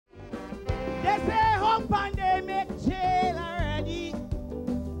now pandemic jail already.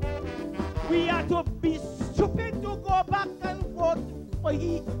 We are to be stupid to go back and vote for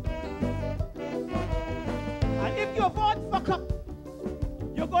he. And if you vote for Cup,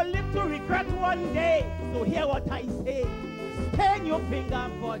 you're going to live to regret one day. So hear what I say. Stain your finger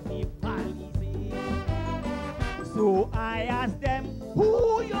for the police. So I ask them,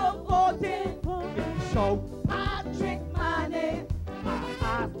 who you're voting for? They shout, Patrick Manning. I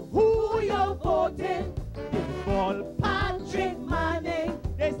ask, who you're voting? They call Patrick Manning.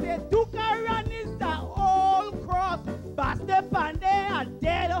 They say, Tukaran is the old cross. Bastard Pande, a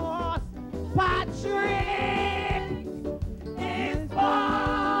dead horse. Patrick is born.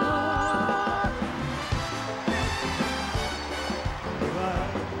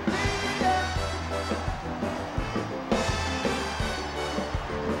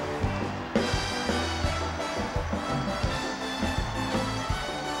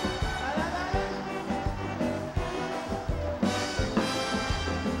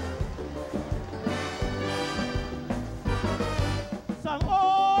 Some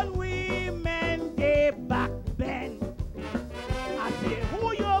old women, they back bend. I say,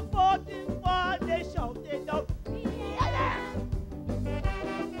 who you voting for? They shouted out, yeah.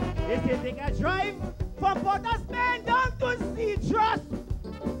 They say they can drive from Port of Spain down to Sea Trust.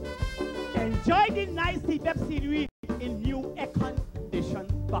 Enjoy the nice Pepsi in new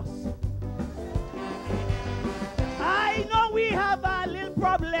air-conditioned bus. I know we have a little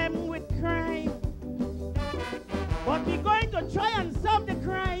problem with crime, but we're going to try and solve the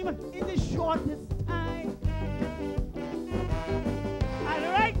crime in the shortest time. And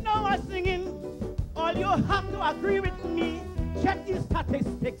right now I'm singing, all you have to agree with me, check the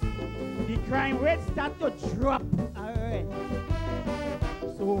statistics. The crime rate start to drop already.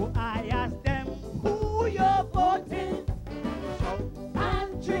 So I ask them, who you're voting? Shout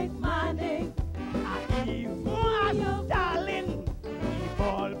Patrick Manning. And even Stalin, he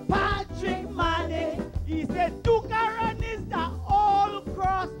called Patrick Manning. He said, Tukaran is the old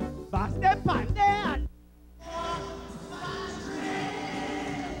cross. Bastard Pande and Patrick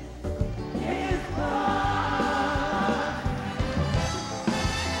is born.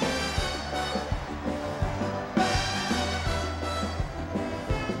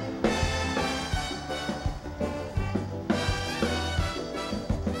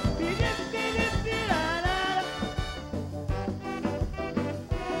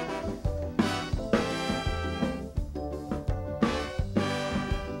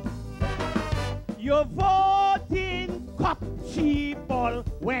 Your voting cup she ball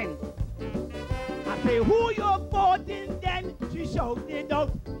when I say who you're voting, then she shouted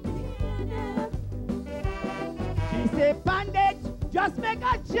out. She say Pandit just make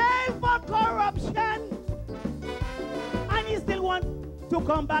a jail for corruption, and he still want to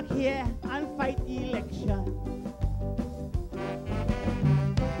come back here and fight the election.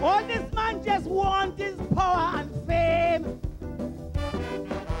 All this man just wants is power and fame.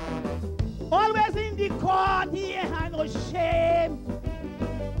 Always in the court, he ain't no shame.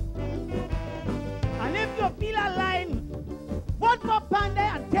 And if you feel a line, vote for Pande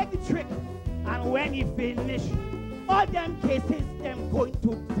and take the trick. And when he finish, all them cases, them going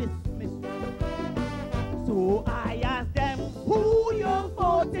to dismiss. So I ask them, who you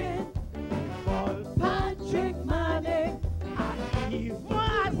voting? For Patrick Manning. And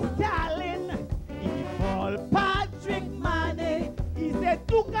even Stalin, he called Patrick Manning. He said,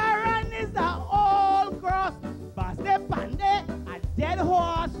 Tukaran is the old cross. Bastard Pande, a dead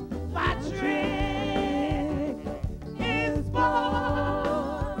horse. Patrick is born.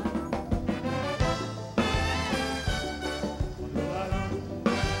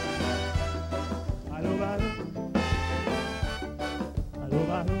 Hello, hello. Hello,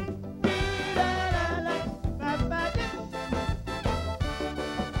 hello.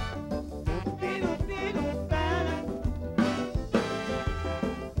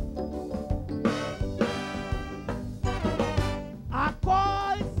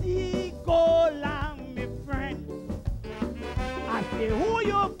 Who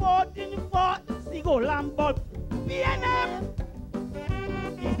you voting for? Sigo Lambert, PNM.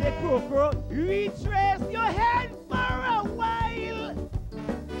 He said, Cro Cro, retrace your head for a while.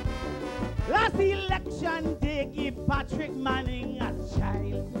 Last election, they give Patrick Manning a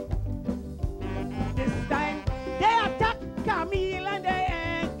child. This time, they attack Camille and they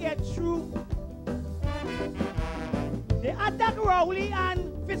ain't get through. They attack Rowley and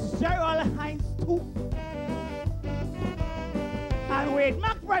Fitzgerald Hines too. And Wade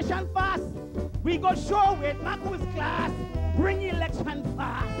Mac fresh and fast. We go show Wade Mac who's class. Bring election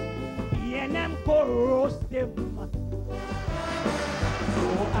fast. PNM go roast them.